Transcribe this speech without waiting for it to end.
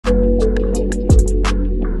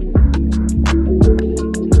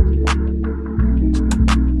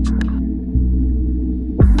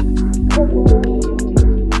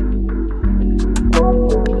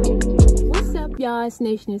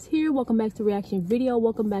Nation is here. Welcome back to reaction video.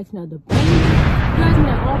 Welcome back to another banger. You guys can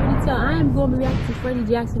already tell I am going to be reacting to Freddie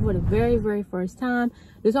Jackson for the very first time.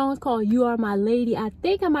 The song is called You Are My Lady. I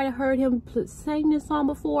think I might have heard him sing this song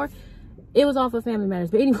before. It was off of Family Matters,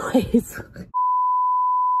 but anyways.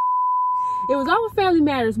 It was all Family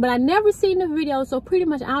Matters, but I never seen the video, so pretty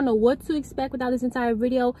much I don't know what to expect without this entire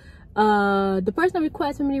video. The person that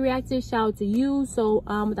requested me to react to, shout out to you. So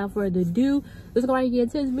without further ado, let's go right and get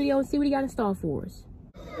into this video and see what he got in store for us.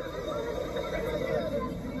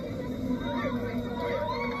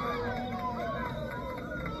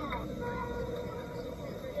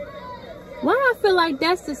 Why do I feel like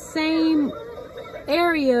that's the same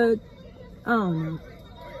area, I don't know,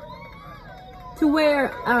 to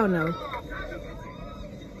where, I don't know.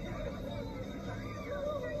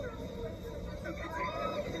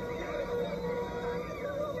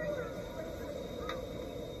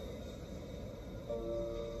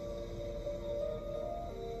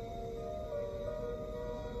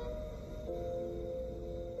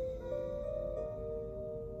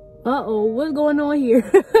 Uh-oh, what's going on here?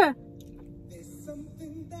 There's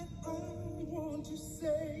something that I want to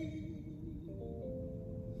say,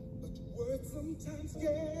 but words sometimes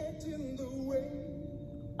get in the way.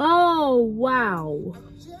 Oh, wow. I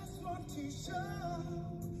just want to show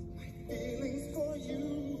my feelings for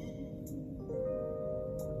you.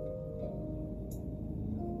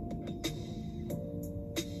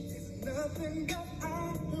 There's nothing that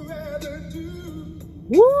I'd rather do.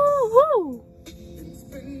 Woo-hoo!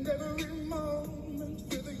 Spend every moment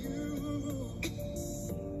with you.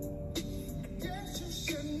 Yes, you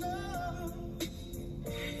should know.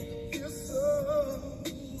 You're so.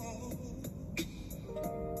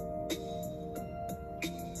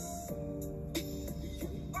 You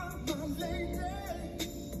are my lady.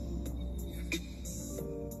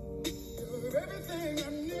 You're everything I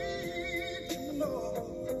need to know.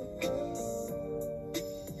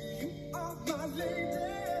 You are my lady.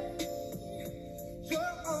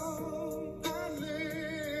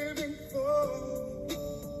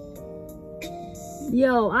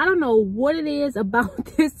 Yo, I don't know what it is about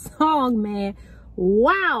this song, man.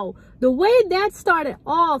 Wow. The way that started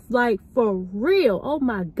off, like, for real. Oh,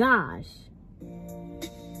 my gosh.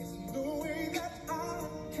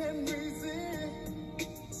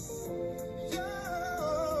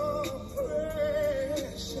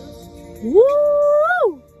 Woo!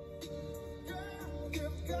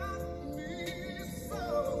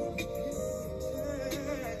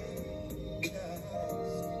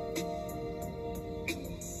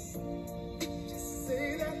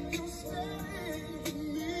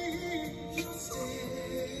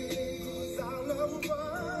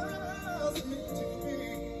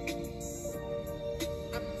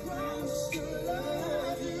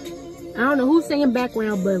 I don't know who's singing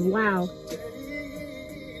background, but wow.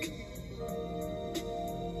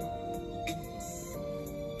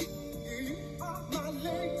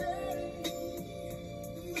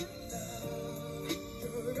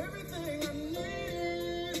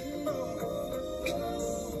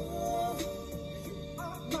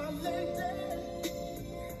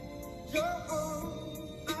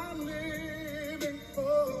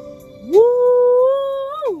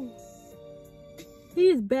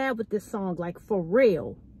 He's bad with this song, like, for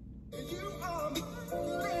real.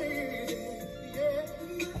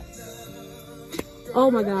 Oh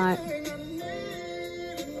my God.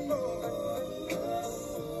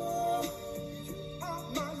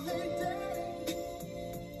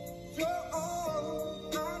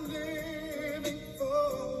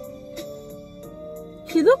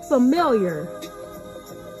 She looked familiar.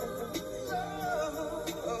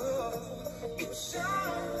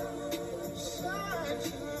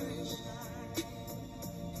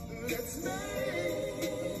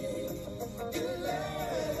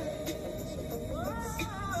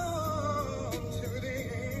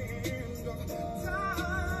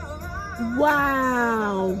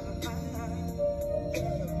 Wow.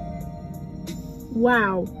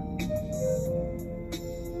 Wow.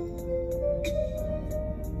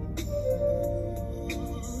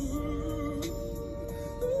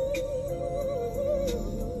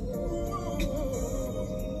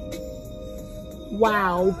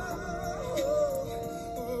 Wow.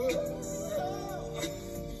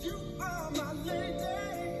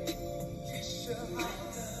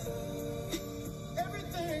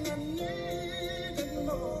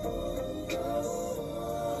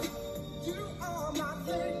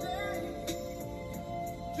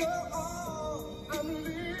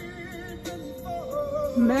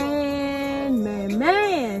 Man.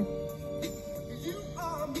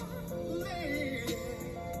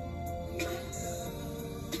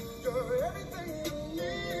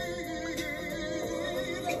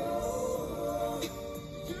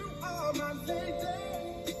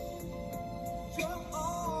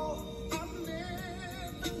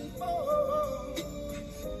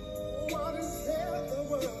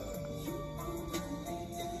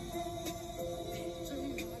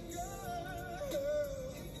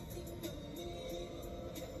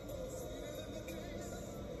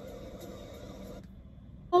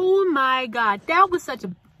 my God, that was such a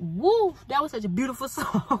beautiful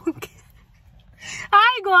song.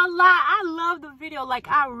 I ain't gonna lie, I love the video, like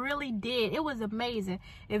I really did. It was amazing.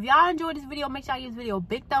 If y'all enjoyed this video, make sure you give this video a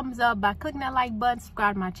big thumbs up by clicking that like button,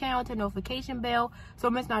 subscribe to my channel, turn the notification bell so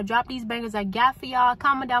miss not drop these bangers I got for y'all.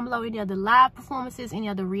 Comment down below any other live performances, any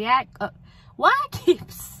other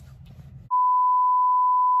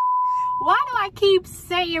why do I keep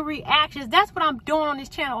saying reactions? That's what I'm doing on this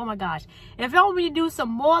channel. Oh my gosh. If y'all want me to do some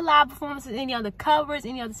more live performances, any other covers,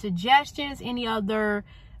 any other suggestions, any other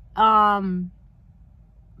more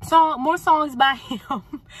songs by him,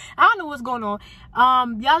 I don't know what's going on.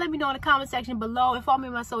 Y'all let me know in the comment section below, and follow me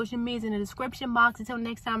on my social medias in the description box. Until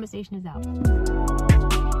next time, the station is out.